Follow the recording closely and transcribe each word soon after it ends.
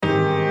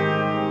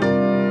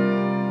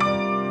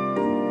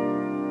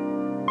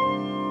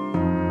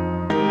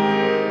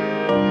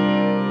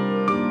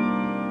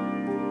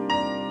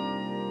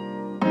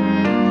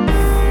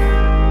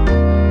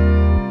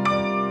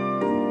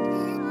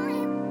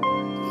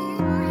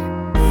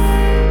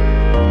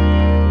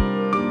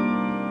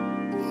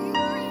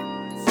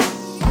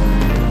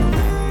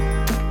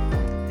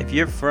If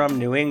you're from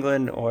New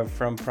England or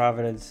from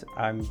Providence,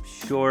 I'm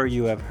sure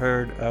you have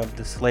heard of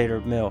the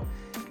Slater Mill.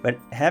 But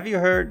have you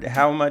heard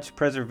how much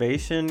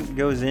preservation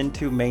goes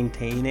into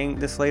maintaining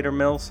the Slater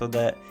Mill so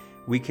that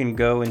we can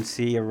go and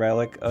see a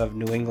relic of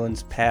New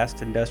England's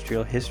past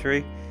industrial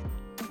history?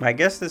 My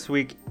guest this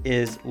week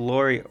is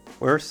Lori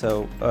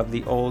Urso of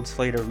the Old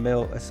Slater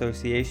Mill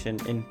Association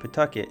in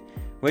Pawtucket,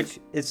 which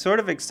is sort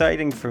of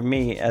exciting for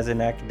me as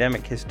an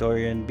academic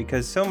historian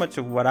because so much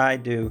of what I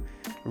do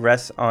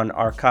rests on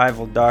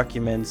archival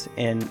documents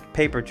and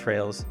paper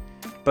trails.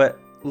 But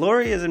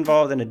Lori is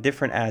involved in a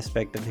different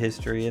aspect of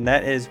history, and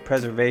that is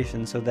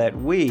preservation, so that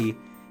we,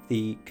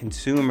 the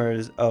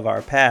consumers of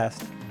our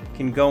past,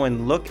 can go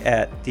and look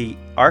at the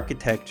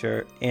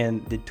architecture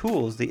and the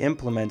tools, the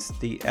implements,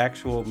 the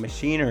actual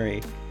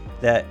machinery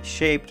that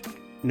shaped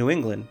New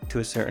England to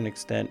a certain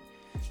extent.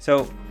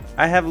 So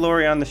I have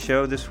Lori on the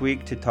show this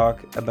week to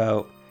talk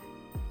about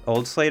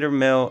Old Slater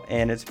Mill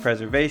and its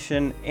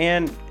preservation,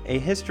 and a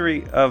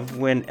history of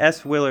when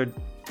S. Willard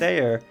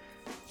Thayer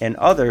and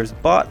others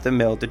bought the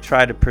mill to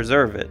try to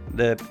preserve it.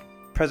 The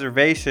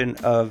preservation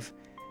of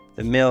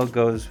the mill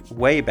goes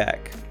way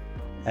back,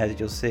 as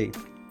you'll see.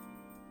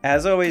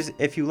 As always,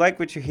 if you like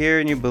what you hear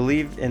and you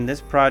believe in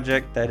this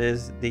project that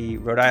is the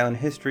Rhode Island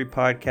History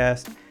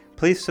Podcast,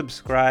 please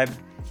subscribe,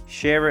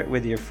 share it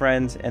with your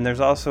friends, and there's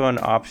also an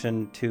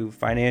option to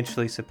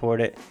financially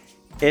support it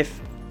if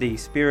the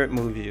spirit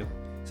moves you.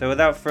 So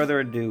without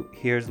further ado,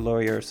 here's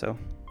Lori Urso.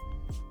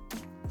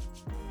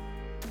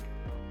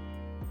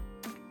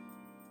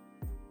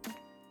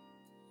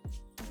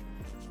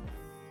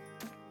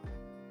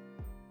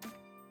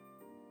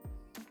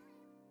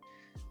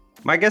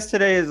 My guest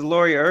today is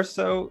Lori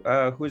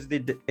Urso, who is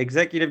the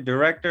Executive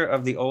Director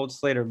of the Old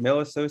Slater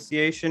Mill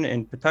Association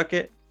in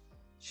Pawtucket.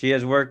 She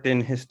has worked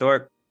in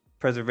historic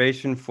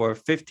preservation for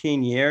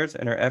 15 years,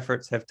 and her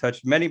efforts have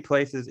touched many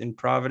places in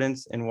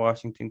Providence and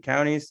Washington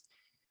counties.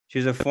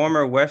 She's a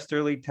former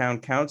Westerly Town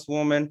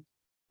Councilwoman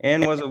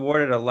and was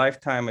awarded a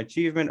Lifetime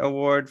Achievement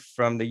Award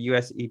from the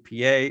US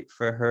EPA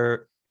for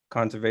her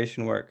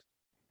conservation work.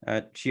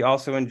 She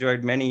also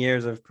enjoyed many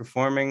years of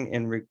performing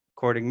and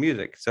recording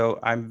music. So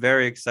I'm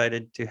very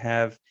excited to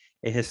have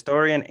a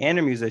historian and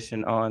a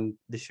musician on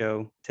the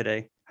show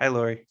today. Hi,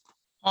 Lori.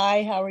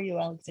 Hi, how are you,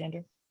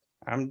 Alexander?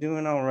 I'm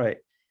doing all right.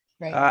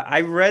 Great.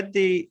 I read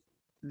the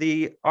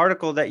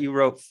article that you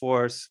wrote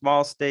for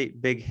Small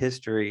State Big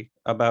History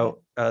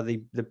about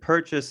the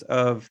purchase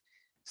of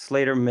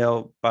Slater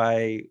Mill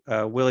by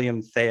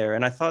William Thayer,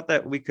 and I thought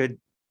that we could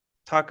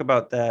talk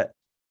about that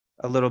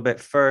a little bit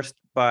first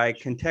by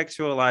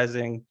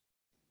contextualizing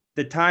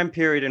the time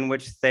period in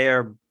which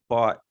Thayer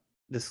bought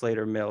the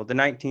Slater Mill, the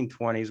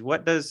 1920s.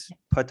 What does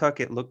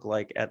Pawtucket look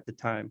like at the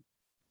time?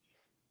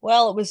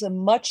 Well, it was a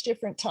much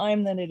different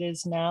time than it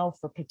is now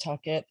for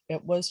Pawtucket.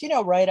 It was,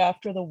 right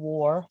after the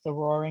war, the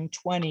Roaring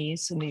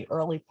 20s, in the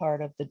early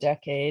part of the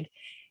decade.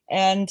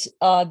 And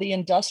the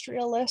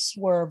industrialists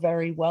were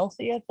very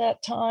wealthy at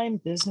that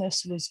time.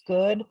 Business was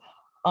good.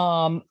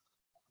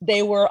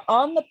 They were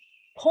on the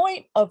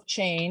point of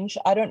change.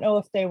 I don't know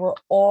if they were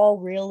all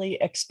really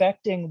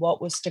expecting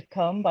what was to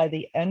come by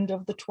the end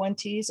of the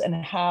 20s and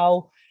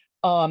how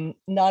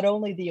not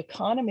only the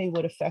economy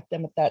would affect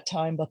them at that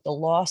time, but the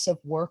loss of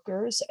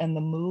workers and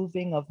the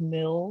moving of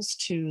mills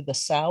to the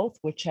South,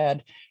 which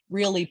had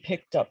really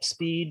picked up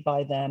speed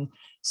by then.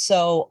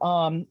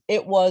 So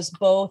it was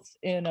both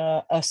in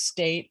a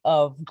state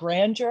of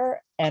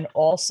grandeur and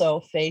also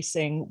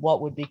facing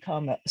what would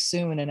become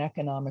soon an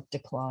economic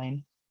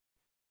decline.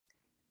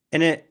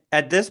 And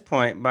at this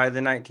point, by the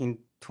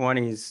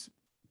 1920s,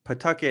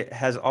 Pawtucket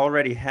has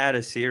already had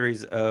a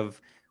series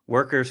of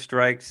worker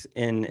strikes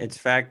in its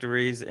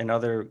factories and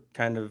other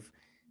kind of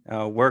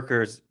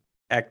workers'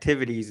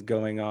 activities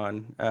going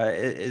on.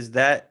 Is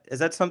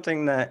that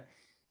something that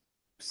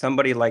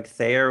somebody like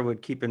Thayer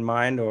would keep in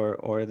mind,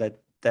 or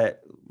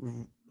that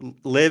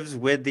lives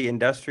with the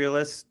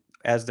industrialists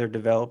as they're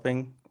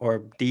developing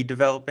or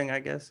de-developing,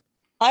 I guess?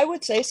 I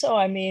would say so.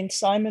 I mean,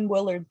 Simon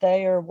Willard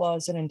Thayer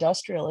was an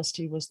industrialist.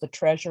 He was the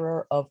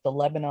treasurer of the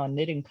Lebanon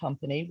Knitting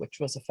Company, which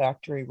was a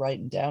factory right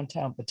in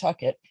downtown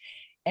Pawtucket.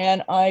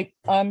 And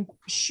I'm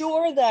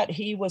sure that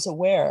he was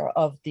aware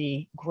of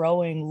the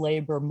growing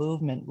labor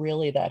movement,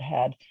 really, that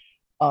had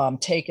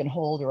taken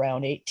hold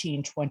around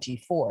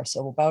 1824,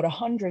 so about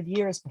 100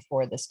 years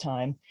before this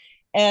time.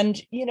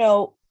 And,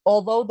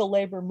 although the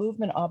labor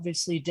movement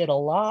obviously did a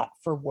lot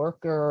for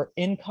worker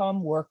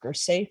income, worker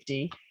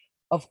safety,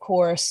 of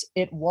course,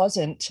 it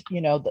wasn't,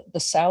 the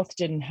South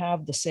didn't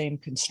have the same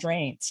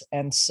constraints.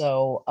 And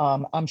so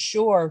I'm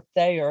sure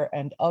Thayer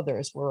and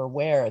others were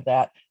aware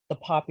that the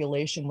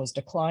population was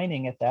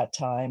declining at that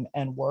time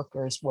and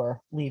workers were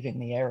leaving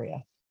the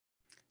area.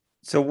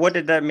 So what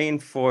did that mean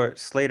for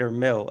Slater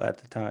Mill at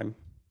the time?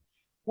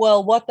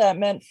 Well, what that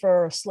meant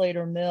for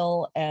Slater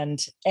Mill and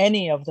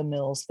any of the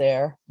mills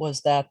there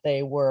was that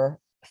they were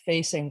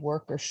facing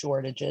worker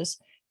shortages.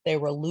 They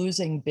were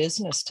losing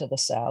business to the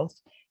South.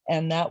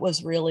 and that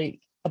was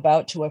really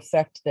about to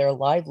affect their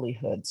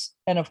livelihoods.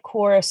 And of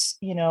course,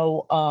 in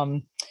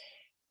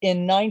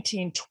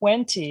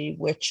 1920,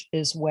 which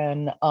is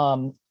when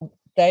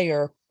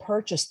Thayer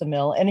purchased the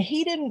mill, and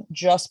he didn't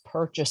just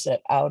purchase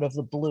it out of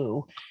the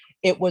blue.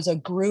 It was a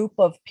group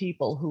of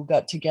people who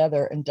got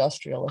together,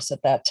 industrialists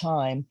at that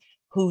time,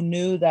 who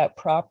knew that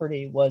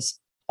property was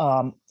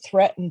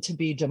threatened to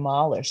be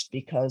demolished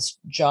because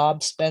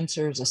Job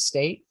Spencer's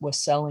estate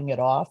was selling it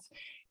off.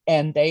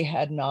 And they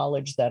had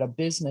knowledge that a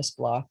business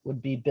block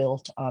would be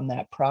built on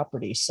that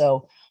property.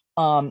 So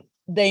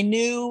they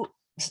knew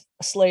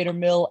Slater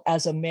Mill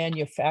as a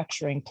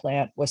manufacturing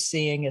plant was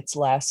seeing its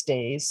last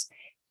days.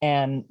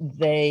 And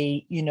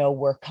they,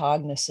 were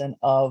cognizant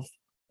of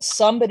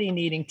somebody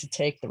needing to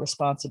take the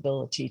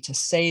responsibility to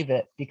save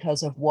it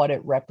because of what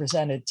it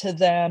represented to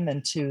them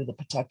and to the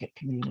Pawtucket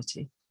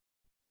community.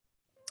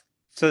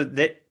 So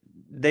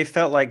they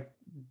felt like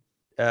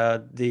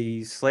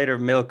the Slater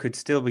mill could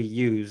still be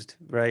used,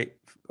 right?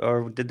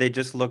 Or did they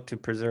just look to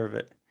preserve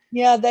it?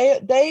 Yeah,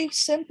 they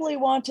simply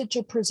wanted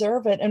to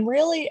preserve it. And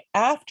really,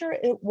 after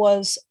it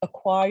was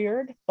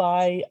acquired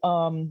by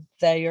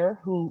Thayer,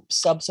 who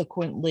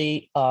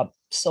subsequently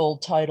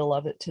sold title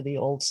of it to the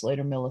Old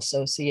Slater Mill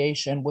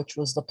Association, which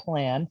was the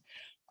plan.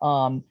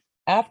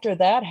 After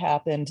that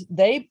happened,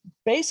 they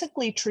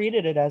basically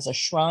treated it as a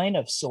shrine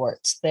of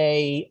sorts.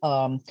 They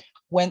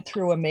went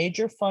through a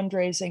major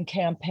fundraising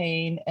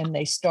campaign and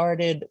they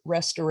started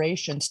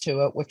restorations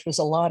to it, which was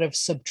a lot of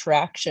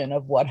subtraction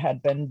of what had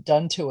been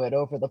done to it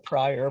over the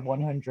prior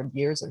 100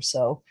 years or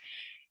so.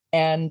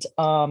 And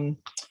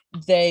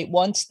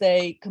once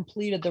they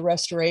completed the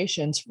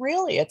restorations,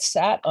 really it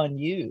sat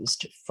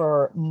unused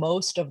for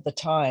most of the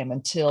time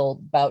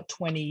until about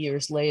 20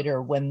 years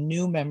later, when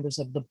new members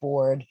of the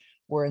board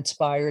were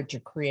inspired to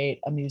create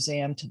a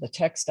museum to the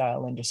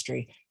textile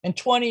industry. And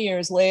 20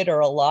 years later,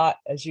 a lot,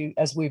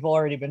 as we've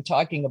already been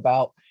talking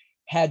about,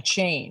 had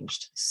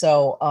changed.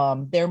 So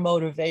their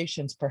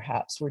motivations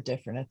perhaps were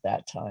different at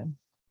that time.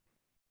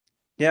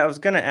 Yeah, I was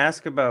going to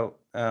ask about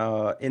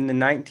in the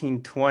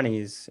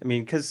 1920s. I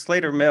mean, because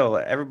Slater Mill,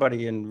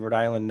 everybody in Rhode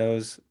Island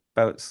knows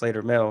about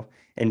Slater Mill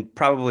and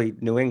probably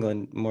New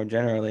England more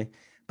generally.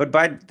 But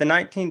by the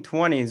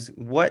 1920s,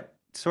 what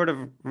sort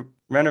of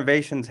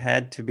renovations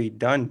had to be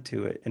done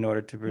to it in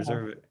order to Yeah.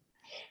 preserve it?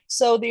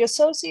 So the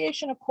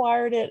association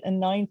acquired it in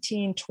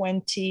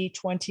 1920,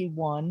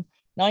 21.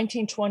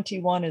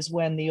 1921 is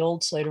when the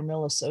Old Slater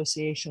Mill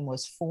Association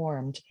was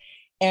formed.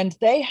 And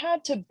they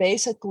had to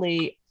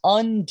basically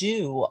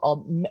undo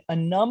a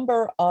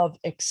number of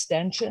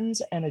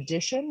extensions and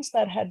additions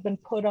that had been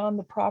put on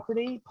the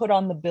property, put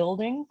on the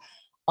building.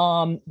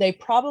 They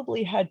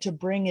probably had to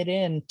bring it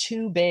in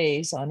 2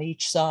 bays on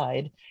each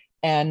side.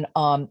 And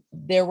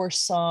there were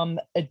some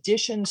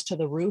additions to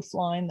the roof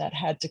line that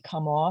had to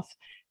come off.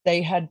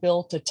 They had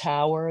built a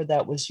tower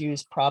that was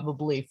used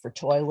probably for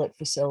toilet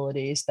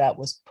facilities that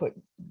was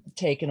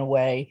taken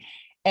away.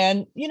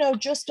 And,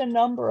 just a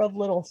number of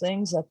little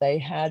things that they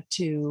had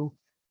to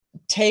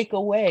take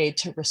away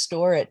to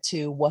restore it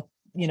to what,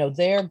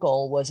 their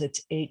goal was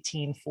its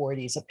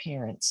 1840s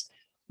appearance.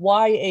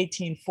 Why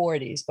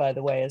 1840s, by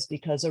the way, is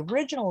because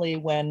originally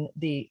when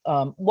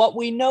what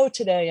we know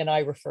today and I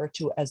refer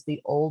to as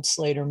the Old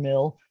Slater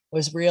Mill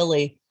was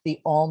really the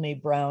Almy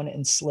Brown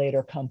and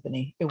Slater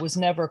Company. It was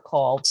never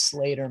called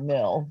Slater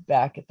Mill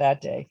back at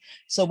that day.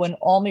 So when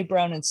Almy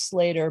Brown and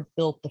Slater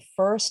built the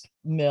first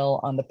mill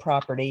on the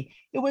property,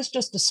 it was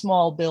just a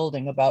small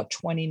building about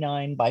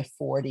 29 by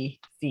 40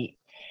 feet.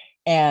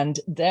 And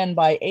then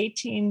by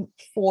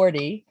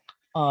 1840,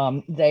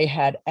 they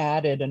had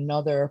added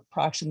another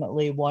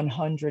approximately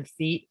 100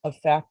 feet of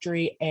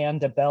factory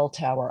and a bell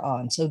tower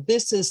on. So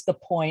this is the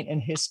point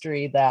in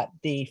history that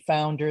the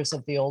founders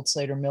of the Old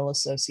Slater Mill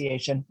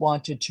Association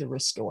wanted to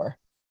restore.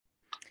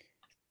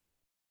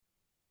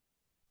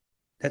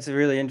 That's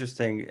really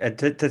interesting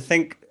to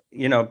think,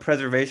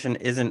 preservation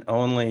isn't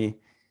only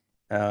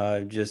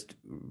just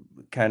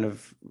kind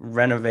of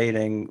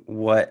renovating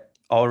what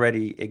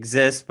already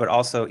exists, but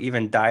also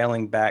even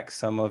dialing back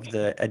some of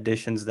the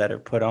additions that are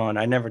put on.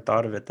 I never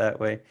thought of it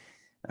that way.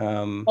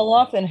 Well,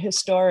 often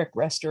historic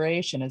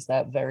restoration is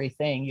that very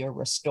thing. You're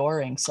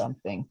restoring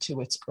something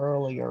to its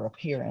earlier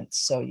appearance.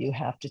 So you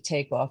have to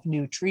take off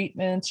new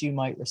treatments. You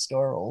might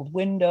restore old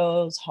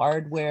windows,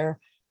 hardware,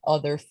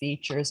 other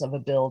features of a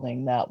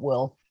building that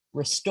will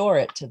restore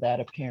it to that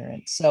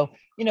appearance. So,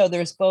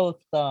 there's both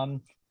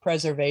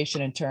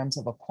preservation in terms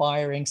of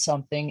acquiring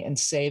something and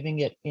saving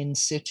it in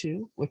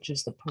situ, which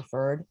is the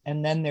preferred.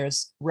 And then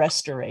there's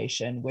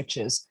restoration, which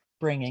is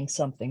bringing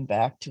something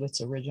back to its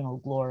original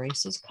glory.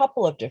 So there's a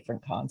couple of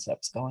different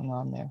concepts going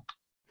on there.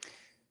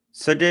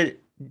 So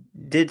did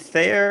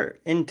Thayer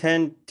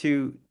intend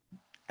to,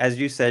 as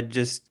you said,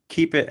 just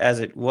keep it as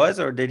it was,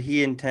 or did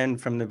he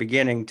intend from the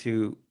beginning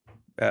to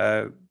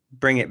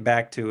bring it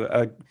back to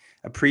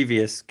a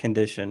previous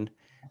condition?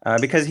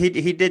 Because he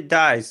did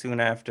die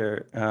soon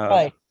after,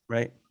 Right.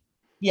 right?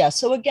 Yeah.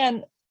 So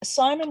again,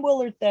 Simon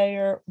Willard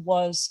Thayer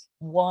was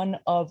one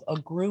of a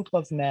group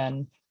of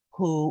men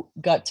who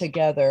got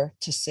together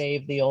to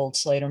save the old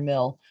Slater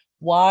Mill.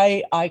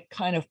 Why I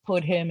kind of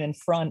put him in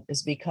front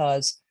is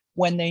because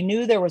when they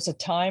knew there was a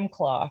time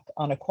clock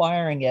on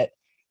acquiring it,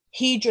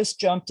 he just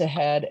jumped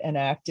ahead and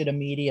acted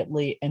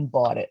immediately and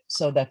bought it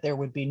so that there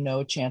would be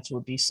no chance it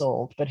would be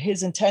sold. But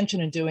his intention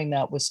in doing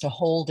that was to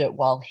hold it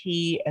while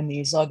he and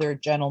these other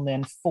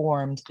gentlemen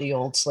formed the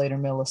old Slater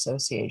Mill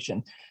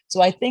Association.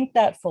 So I think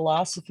that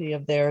philosophy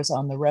of theirs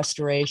on the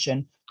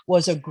restoration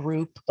was a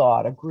group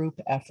thought, a group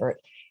effort.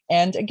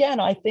 And again,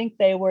 I think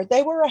they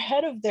were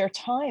ahead of their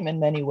time in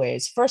many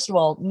ways. First of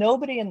all,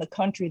 nobody in the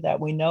country that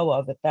we know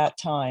of at that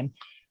time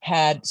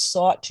had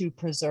sought to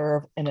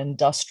preserve an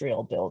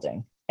industrial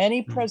building.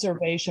 Any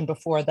preservation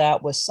before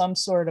that was some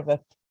sort of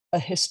a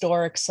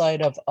historic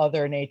site of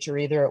other nature.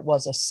 Either it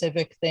was a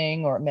civic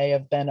thing or it may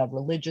have been a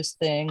religious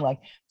thing, like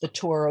the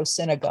Toro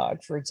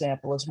Synagogue, for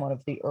example, is one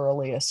of the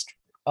earliest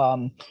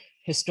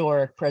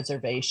historic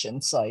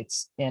preservation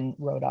sites in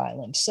Rhode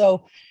Island.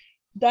 So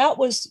that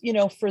was,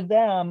 for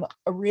them,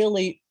 a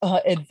really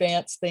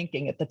advanced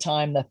thinking at the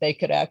time that they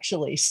could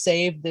actually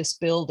save this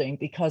building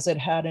because it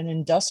had an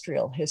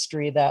industrial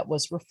history that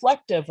was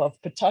reflective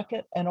of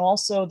Pawtucket and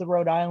also the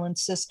Rhode Island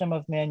system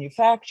of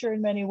manufacture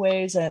in many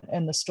ways,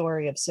 and the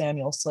story of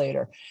Samuel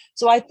Slater.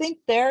 So I think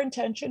their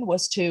intention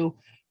was to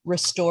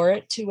restore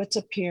it to its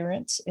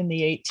appearance in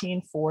the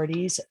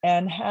 1840s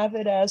and have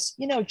it as,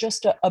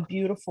 just a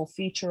beautiful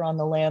feature on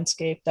the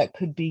landscape that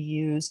could be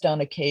used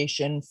on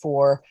occasion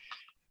for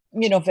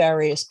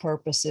various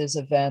purposes,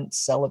 events,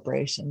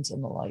 celebrations,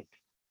 and the like.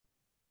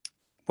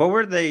 What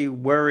were they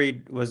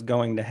worried was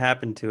going to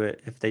happen to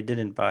it if they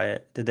didn't buy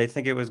it? Did they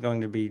think it was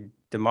going to be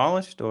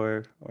demolished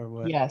or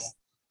what? Yes,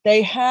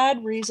 they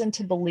had reason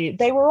to believe.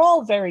 They were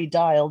all very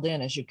dialed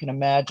in, as you can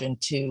imagine,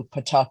 to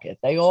Pawtucket.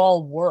 They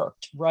all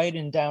worked right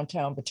in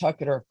downtown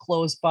Pawtucket or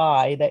close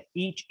by. That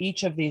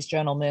each of these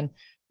gentlemen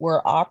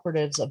were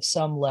operatives of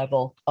some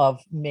level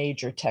of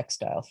major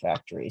textile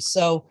factories.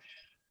 So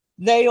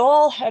they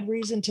all had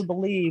reason to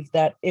believe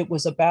that it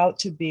was about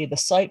to be, the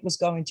site was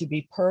going to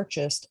be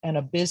purchased and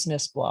a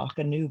business block,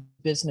 a new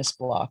business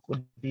block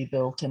would be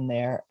built in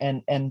there.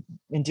 And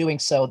in doing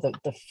so,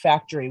 the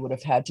factory would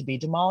have had to be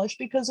demolished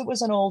because it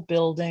was an old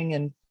building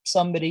and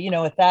somebody,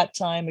 at that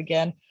time,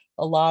 again,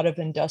 a lot of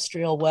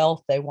industrial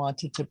wealth, they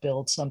wanted to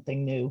build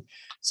something new.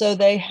 So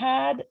they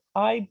had,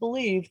 I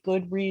believe,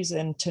 good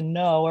reason to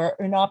know, or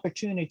an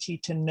opportunity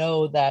to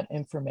know that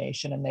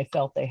information, and they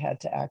felt they had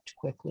to act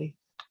quickly.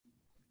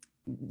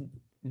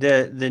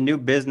 The new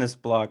business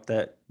block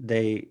that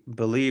they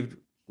believed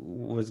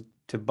was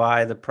to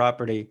buy the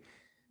property,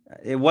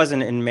 it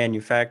wasn't in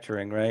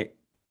manufacturing, right?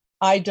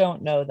 I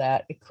don't know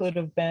that. It could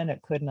have been,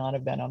 it could not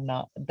have been. I'm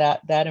not,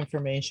 that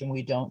information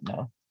we don't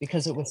know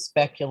because it was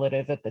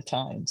speculative at the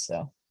time.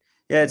 So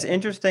Yeah, it's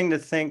interesting to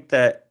think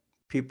that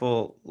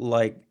people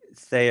like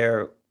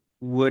Thayer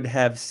would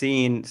have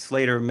seen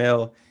Slater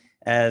Mill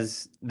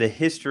as the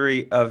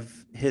history of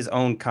his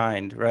own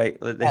kind, right?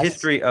 The yes,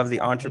 history of the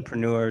exactly.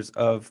 entrepreneurs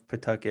of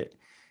Pawtucket.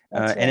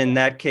 That's And right. in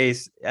that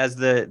case, as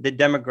the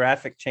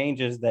demographic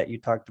changes that you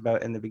talked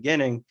about in the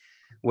beginning,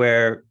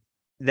 where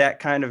that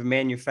kind of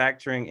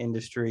manufacturing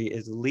industry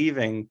is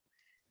leaving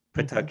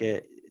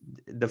Pawtucket,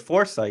 the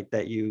foresight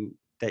that you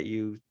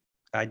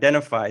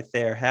identify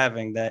Thayer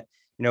having, that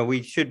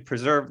we should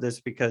preserve this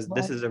because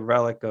this Right. is a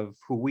relic of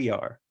who we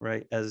are,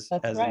 right? That's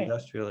As right.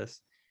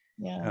 industrialists.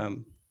 Yeah.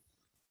 Um,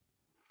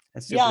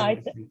 that's Yeah. super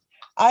interesting.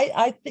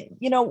 I think,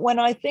 when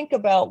I think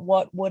about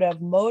what would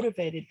have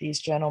motivated these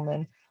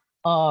gentlemen,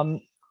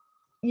 um,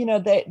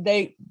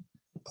 they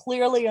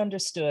clearly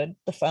understood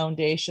the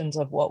foundations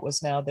of what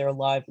was now their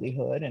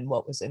livelihood and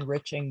what was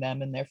enriching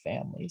them and their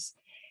families.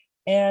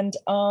 And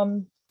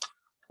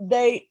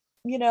they,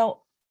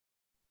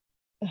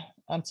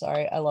 I'm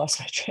sorry, I lost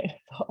my train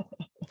of thought.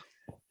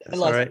 I That's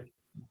all lost. right.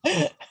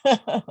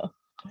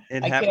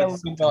 It I can't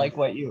happens remember sometimes.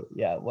 what you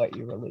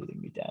were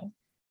leading me down.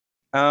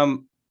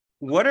 Um,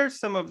 what are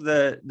some of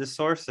the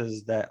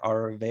sources that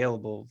are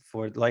available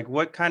for, like,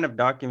 what kind of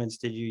documents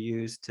did you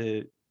use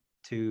to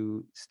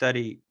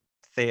study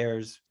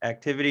Thayer's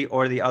activity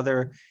or the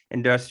other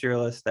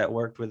industrialists that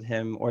worked with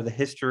him, or the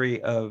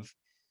history of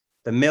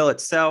the mill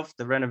itself,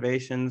 the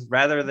renovations,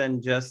 rather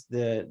than just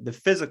the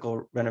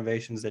physical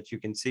renovations that you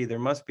can see? There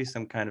must be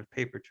some kind of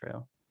paper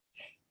trail.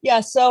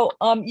 Yeah, so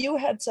you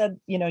had said,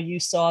 you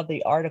saw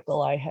the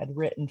article I had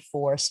written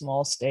for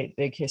Small State,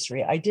 Big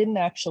History. I didn't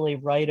actually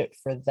write it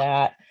for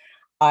that.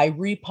 I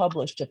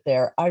republished it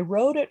there. I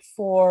wrote it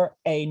for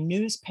a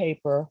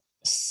newspaper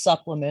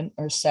supplement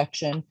or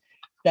section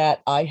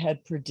that I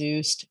had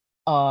produced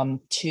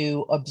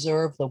to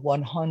observe the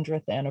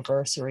 100th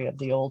anniversary of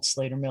the old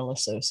Slater Mill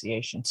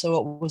Association. So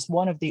it was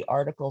one of the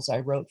articles I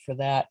wrote for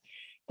that.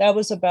 That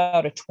was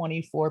about a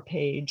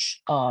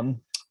 24-page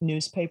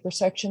newspaper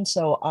section.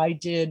 So I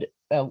did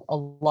a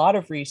lot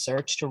of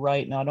research to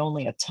write not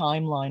only a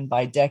timeline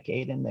by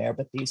decade in there,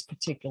 but these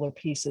particular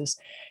pieces.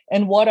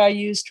 And what I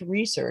used to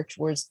research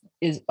was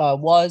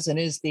and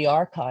is the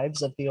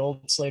archives of the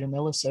old Slater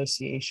Mill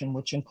Association,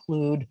 which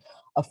include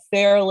a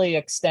fairly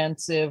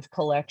extensive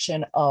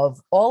collection of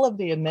all of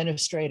the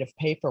administrative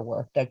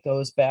paperwork that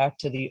goes back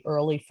to the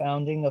early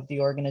founding of the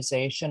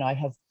organization. I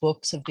have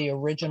books of the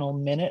original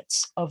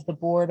minutes of the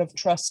Board of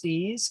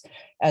Trustees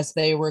as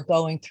they were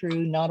going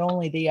through not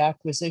only the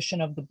acquisition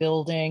of the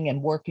building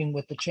and working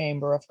with the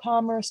Chamber of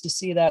Commerce to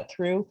see that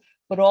through,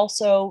 but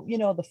also,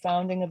 the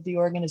founding of the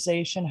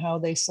organization, how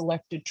they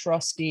selected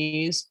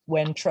trustees,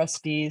 when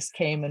trustees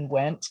came and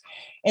went.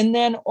 And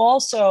then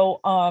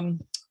also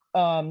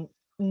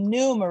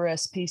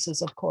numerous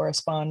pieces of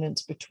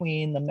correspondence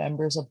between the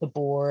members of the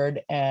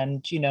board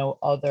and,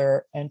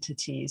 other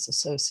entities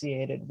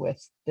associated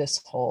with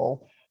this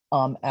whole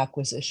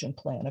acquisition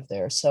plan of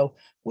theirs. So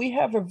we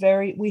have a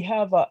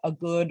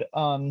good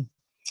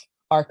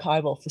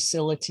archival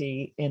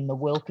facility in the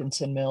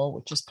Wilkinson Mill,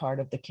 which is part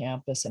of the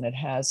campus, and it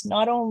has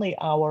not only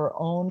our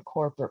own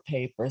corporate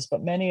papers,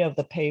 but many of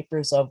the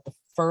papers of the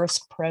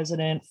first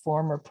president,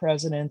 former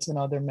presidents, and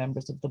other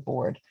members of the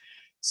board.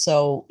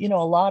 So, a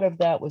lot of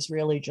that was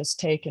really just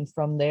taken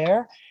from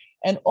there.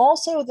 And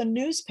also the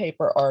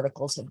newspaper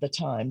articles of the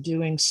time,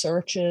 doing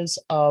searches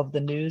of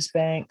the news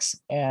banks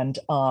and,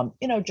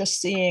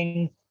 just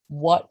seeing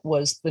what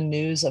was the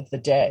news of the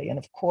day. And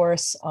of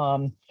course,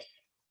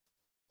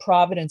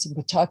 Providence and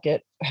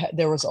Pawtucket,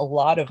 there was a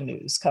lot of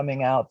news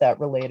coming out that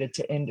related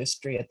to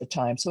industry at the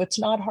time. So it's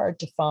not hard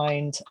to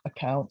find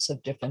accounts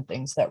of different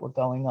things that were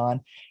going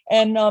on.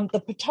 And the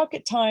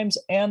Pawtucket Times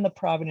and the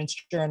Providence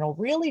Journal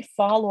really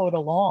followed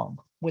along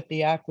with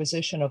the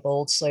acquisition of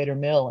Old Slater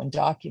Mill and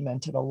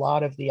documented a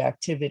lot of the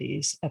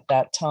activities at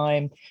that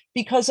time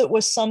because it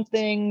was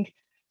something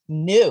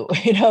new.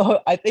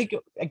 I think,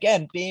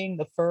 again, being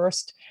the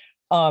first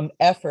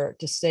effort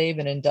to save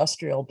an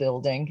industrial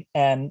building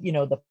and,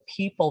 the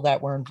people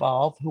that were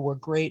involved who were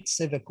great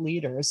civic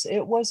leaders,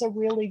 it was a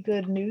really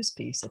good news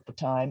piece at the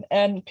time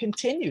and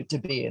continued to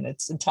be in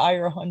its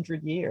entire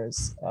 100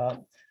 years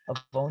of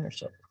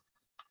ownership.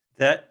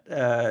 That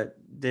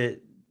the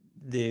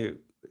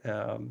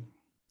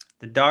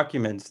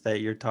documents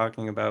that you're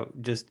talking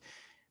about just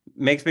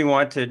makes me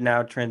want to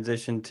now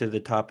transition to the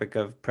topic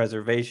of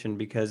preservation,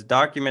 because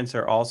documents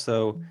are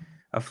also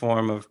a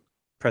form of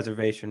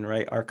preservation,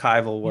 right?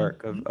 Archival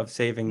work of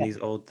saving these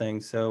old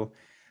things. So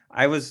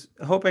I was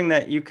hoping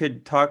that you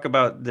could talk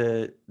about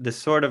the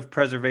sort of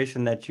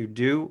preservation that you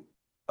do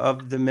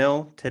of the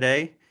mill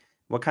today,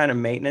 what kind of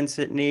maintenance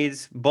it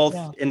needs, both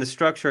in the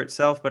structure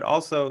itself, but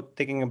also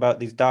thinking about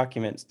these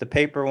documents, the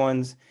paper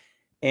ones,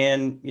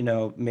 and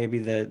maybe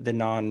the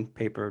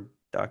non-paper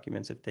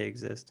documents if they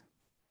exist.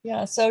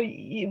 Yeah, so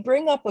you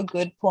bring up a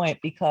good point,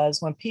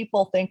 because when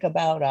people think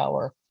about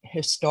our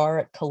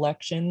historic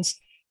collections,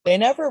 they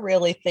never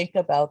really think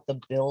about the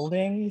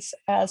buildings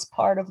as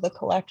part of the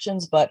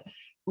collections, but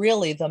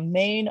really the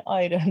main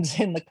items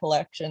in the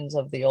collections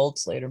of the Old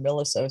Slater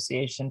Mill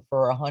Association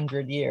for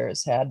 100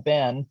 years had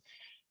been,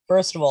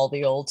 first of all,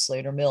 the Old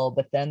Slater Mill,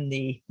 but then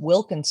the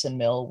Wilkinson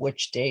Mill,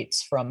 which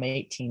dates from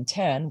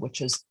 1810, which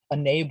is a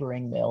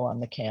neighboring mill on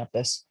the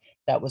campus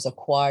that was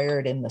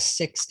acquired in the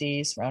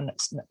 60s, around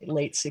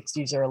late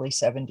 60s, early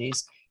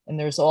 70s. And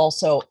there's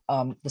also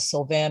the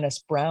Sylvanus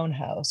Brown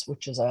House,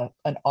 which is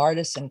an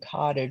artisan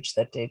cottage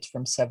that dates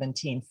from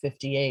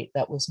 1758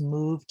 that was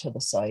moved to the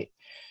site.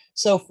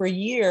 So for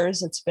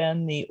years, it's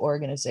been the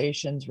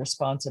organization's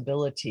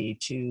responsibility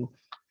to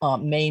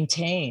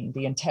maintain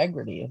the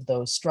integrity of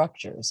those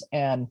structures.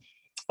 And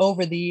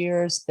over the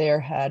years, there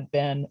had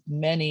been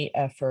many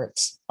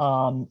efforts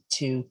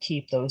to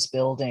keep those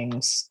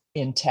buildings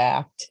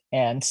intact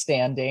and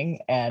standing.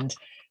 And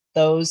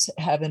those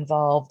have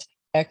involved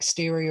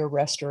exterior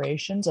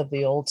restorations of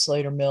the old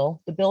Slater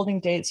Mill. The building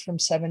dates from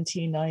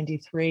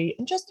 1793,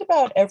 and just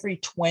about every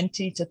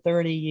 20 to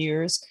 30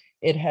 years,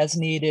 it has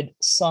needed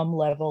some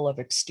level of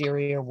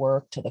exterior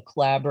work to the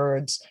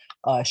clapboards,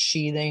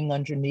 sheathing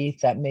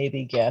underneath that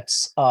maybe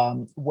gets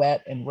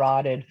wet and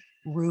rotted,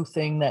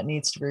 roofing that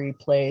needs to be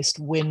replaced,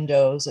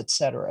 windows,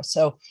 etc.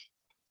 So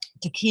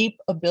to keep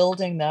a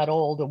building that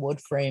old, a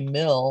wood frame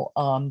mill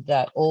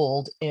that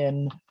old,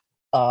 in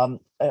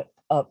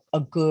a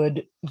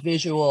good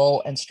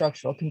visual and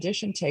structural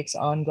condition takes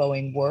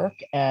ongoing work.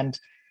 And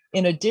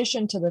in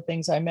addition to the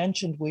things I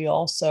mentioned, we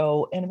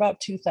also, in about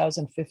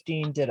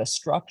 2015, did a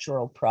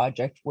structural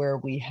project where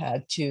we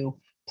had to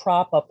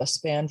prop up a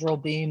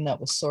spandrel beam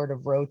that was sort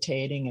of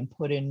rotating and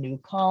put in new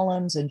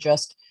columns and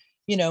just,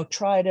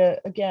 try to,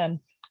 again,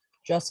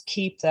 just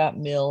keep that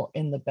mill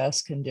in the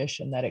best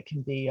condition that it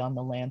can be on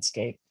the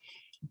landscape.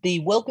 The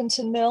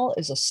Wilkinson Mill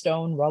is a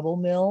stone rubble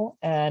mill.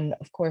 And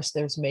of course,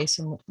 there's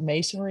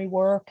masonry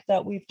work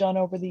that we've done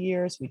over the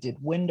years. We did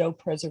window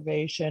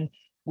preservation.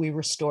 We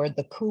restored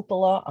the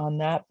cupola on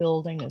that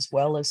building, as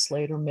well as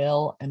Slater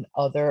Mill and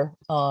other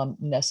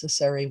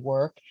necessary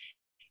work.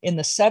 In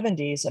the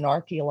 70s, an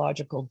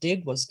archaeological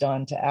dig was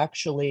done to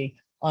actually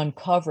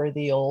uncover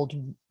the old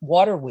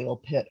water wheel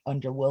pit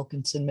under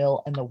Wilkinson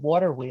Mill, and the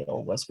water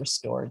wheel was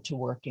restored to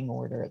working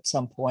order at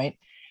some point,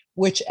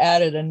 which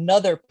added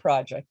another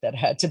project that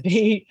had to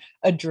be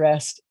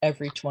addressed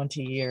every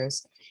 20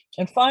 years.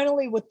 And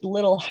finally, with the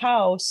little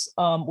house,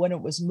 when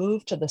it was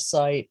moved to the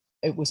site,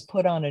 it was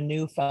put on a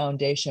new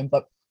foundation,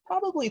 but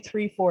probably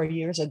 3, 4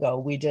 years ago,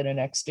 we did an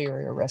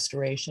exterior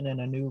restoration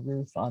and a new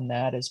roof on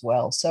that as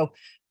well. So,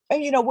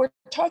 and, we're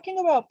talking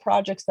about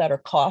projects that are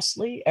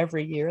costly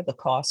every year. The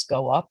costs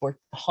go up. We're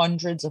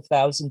hundreds of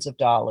thousands of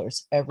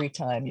dollars every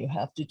time you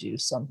have to do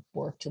some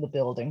work to the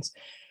buildings.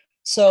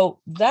 So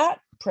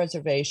that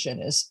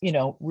preservation is,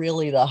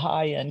 really the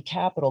high end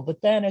capital.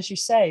 But then, as you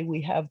say,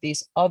 we have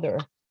these other,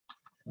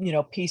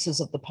 pieces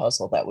of the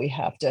puzzle that we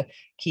have to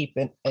keep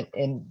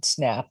in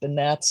snap. And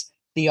that's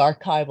the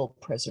archival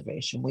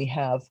preservation. We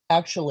have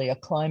actually a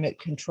climate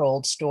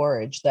controlled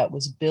storage that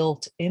was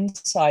built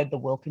inside the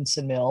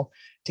Wilkinson Mill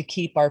to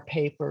keep our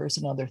papers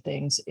and other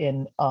things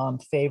in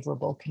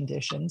favorable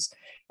conditions.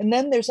 And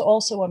then there's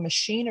also a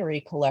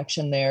machinery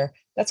collection there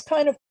that's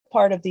kind of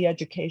part of the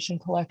education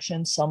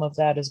collection. Some of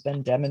that has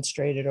been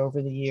demonstrated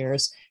over the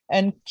years,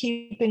 and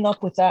keeping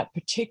up with that,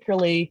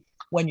 particularly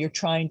when you're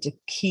trying to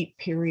keep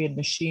period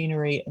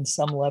machinery in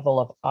some level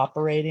of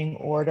operating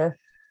order,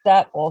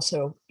 that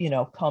also,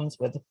 comes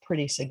with a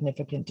pretty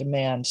significant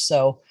demand.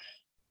 So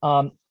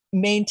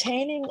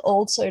maintaining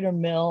Old Slater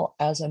Mill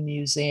as a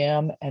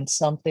museum and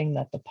something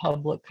that the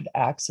public could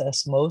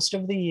access most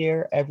of the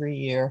year, every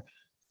year,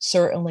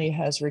 certainly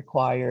has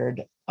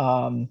required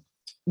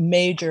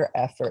major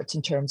efforts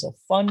in terms of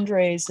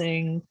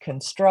fundraising,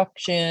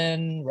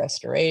 construction,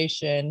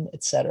 restoration,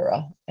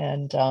 etc.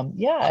 And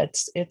yeah,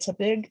 it's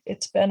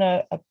been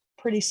a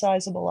pretty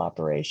sizable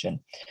operation.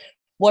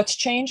 What's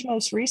changed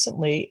most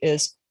recently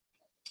is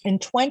in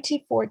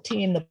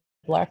 2014, the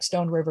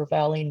Blackstone River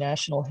Valley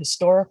National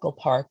Historical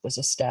Park was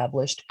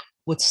established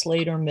with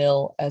Slater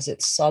Mill as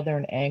its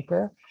southern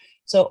anchor.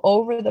 So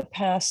over the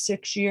past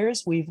 6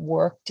 years, we've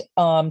worked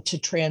to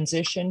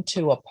transition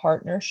to a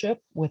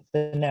partnership with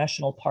the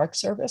National Park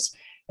Service.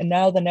 And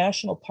now the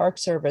National Park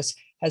Service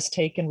has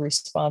taken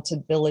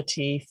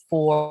responsibility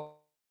for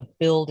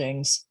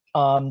buildings.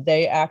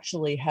 They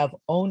actually have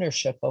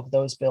ownership of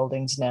those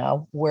buildings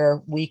now,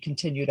 where we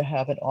continue to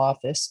have an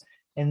office,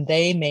 and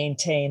they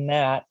maintain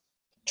that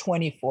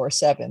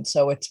 24/7.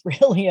 So it's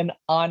really an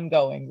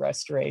ongoing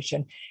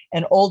restoration.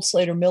 And Old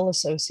Slater Mill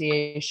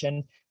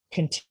Association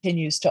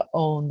continues to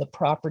own the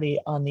property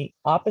on the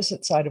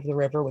opposite side of the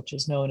river, which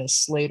is known as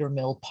Slater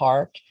Mill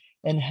Park,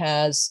 and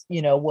has,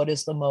 what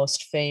is the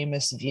most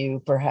famous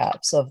view,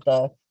 perhaps, of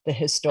the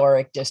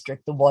historic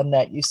district, the one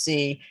that you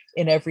see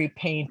in every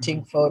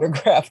painting,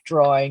 photograph,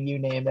 drawing, you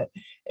name it.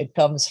 It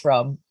comes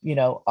from,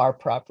 our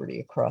property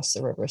across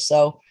the river.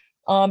 So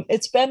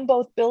it's been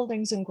both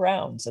buildings and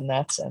grounds in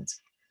that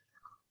sense.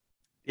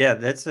 Yeah,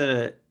 that's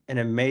an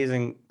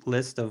amazing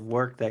list of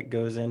work that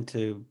goes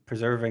into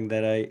preserving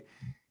that.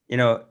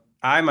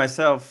 I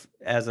myself,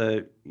 as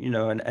an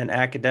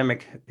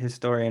academic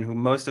historian who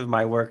most of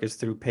my work is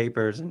through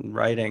papers and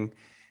writing,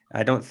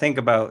 I don't think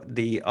about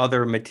the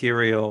other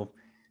material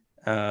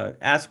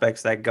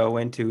aspects that go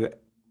into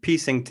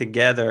piecing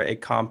together a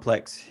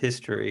complex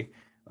history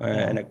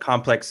and a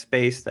complex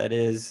space that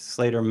is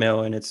Slater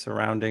Mill and its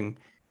surrounding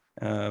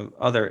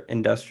other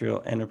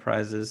industrial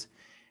enterprises.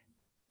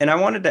 And I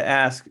wanted to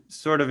ask,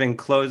 sort of in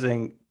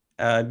closing,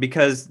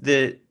 because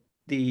the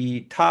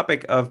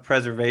topic of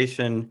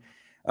preservation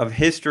of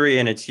history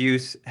and its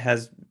use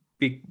has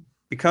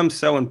become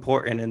so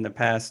important in the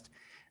past,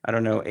 I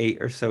don't know, 8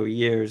 or so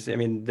years. I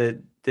mean,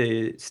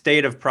 the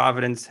state of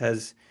Providence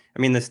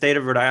the state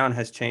of Rhode Island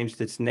has changed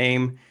its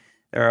name.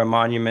 There are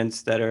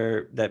monuments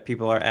that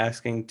people are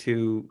asking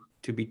to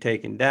be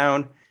taken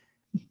down.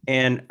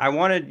 And I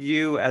wanted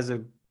you, as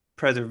a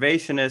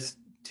preservationist,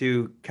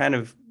 to kind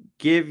of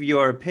give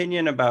your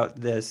opinion about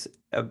this,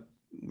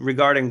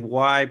 regarding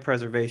why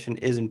preservation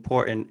is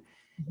important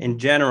in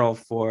general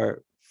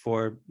for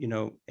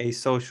a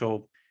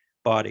social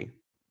body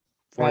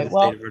for Right. the state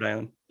Well, of Rhode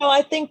Island. no,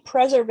 I think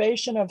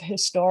preservation of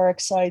historic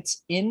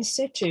sites in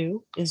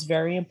situ is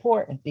very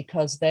important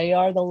because they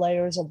are the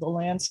layers of the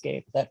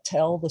landscape that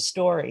tell the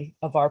story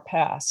of our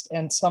past.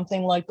 And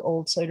something like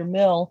Old Slater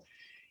Mill,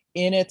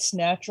 in its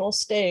natural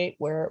state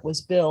where it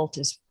was built,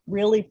 is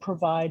really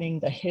providing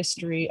the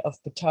history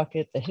of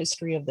Pawtucket, the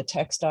history of the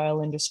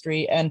textile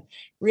industry, and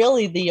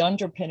really the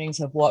underpinnings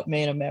of what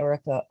made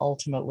America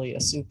ultimately a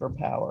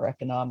superpower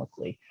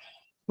economically.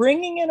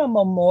 Bringing in a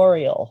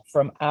memorial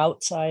from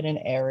outside an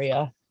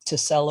area to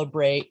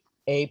celebrate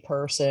a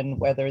person,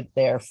 whether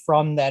they're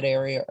from that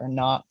area or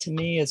not, to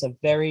me is a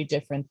very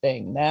different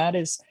thing. That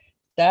is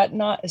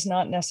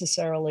not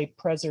necessarily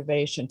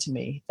preservation to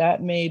me.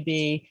 That may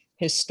be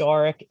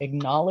historic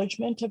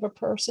acknowledgement of a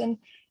person,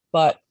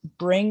 but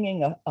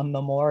bringing a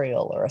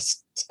memorial or a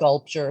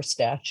sculpture,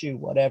 statue,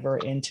 whatever,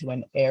 into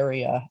an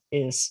area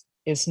is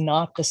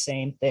not the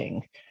same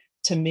thing.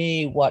 To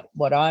me,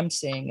 what I'm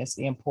seeing is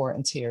the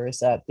importance here is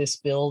that this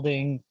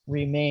building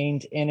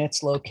remained in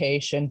its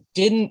location,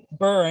 didn't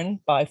burn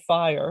by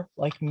fire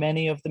like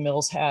many of the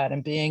mills had,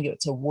 and being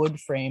it's a wood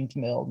framed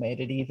mill made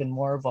it even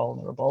more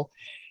vulnerable.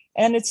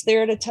 And it's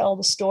there to tell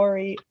the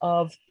story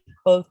of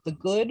both the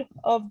good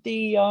of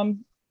the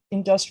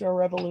Industrial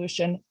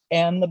Revolution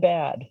and the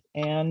bad,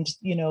 and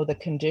the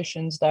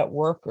conditions that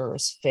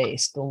workers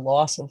faced, the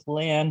loss of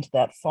land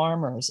that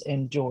farmers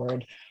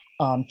endured,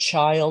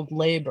 child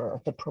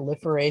labor, the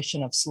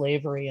proliferation of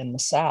slavery in the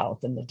South,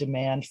 and the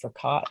demand for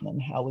cotton,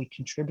 and how we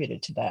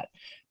contributed to that.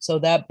 So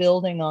that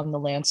building on the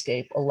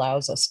landscape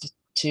allows us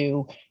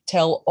to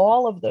tell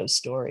all of those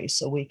stories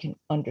so we can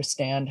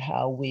understand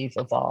how we've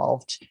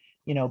evolved,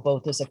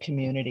 both as a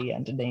community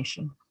and a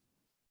nation.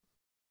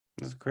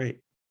 That's great.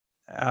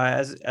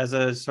 As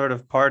a sort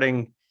of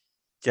parting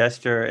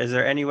gesture, is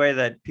there any way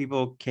that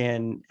people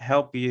can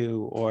help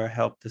you or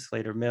help the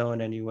Slater Mill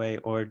in any way,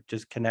 or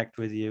just connect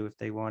with you if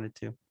they wanted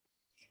to?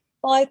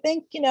 Well, I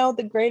think,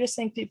 the greatest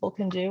thing people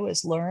can do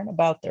is learn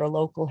about their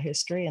local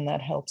history, and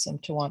that helps them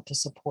to want to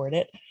support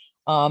it.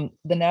 The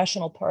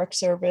National Park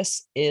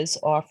Service is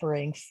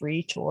offering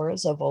free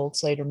tours of Old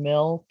Slater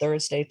Mill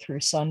Thursday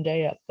through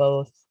Sunday at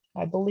both,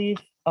 I believe,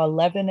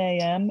 11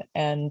 a.m.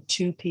 and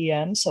 2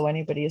 p.m. So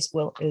anybody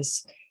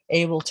is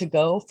able to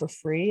go for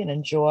free and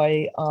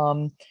enjoy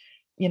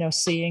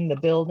seeing the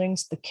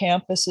buildings. The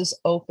campus is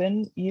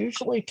open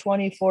usually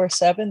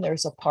 24/7.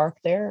 There's a park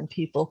there, and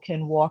people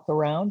can walk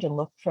around and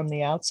look from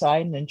the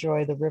outside and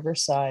enjoy the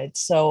riverside.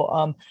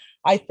 So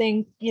I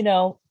think,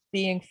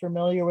 being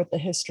familiar with the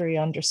history,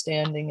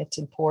 understanding its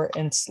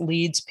importance,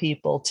 leads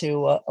people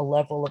to a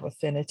level of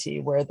affinity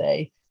where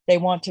they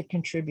want to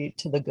contribute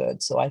to the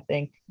good. So I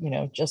think,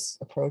 just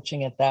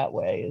approaching it that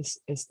way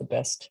is the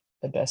best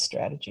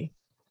strategy.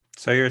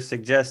 So you're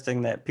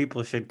suggesting that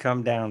people should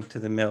come down to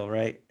the mill,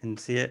 right, and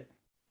see it?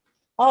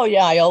 Oh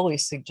yeah, I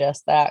always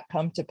suggest that.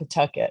 Come to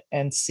Pawtucket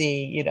and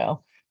see,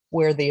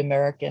 where the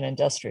American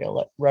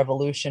Industrial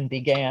Revolution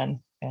began,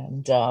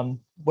 and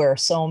where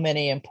so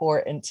many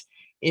important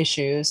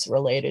issues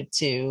related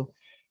to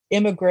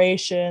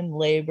immigration,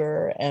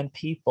 labor, and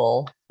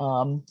people,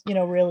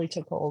 really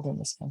took hold in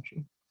this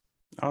country.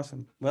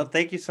 Awesome. Well,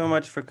 thank you so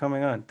much for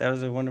coming on. That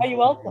was a Are you wonderful.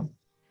 welcome?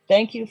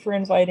 Thank you for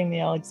inviting me,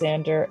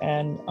 Alexander,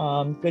 and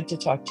good to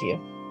talk to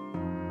you.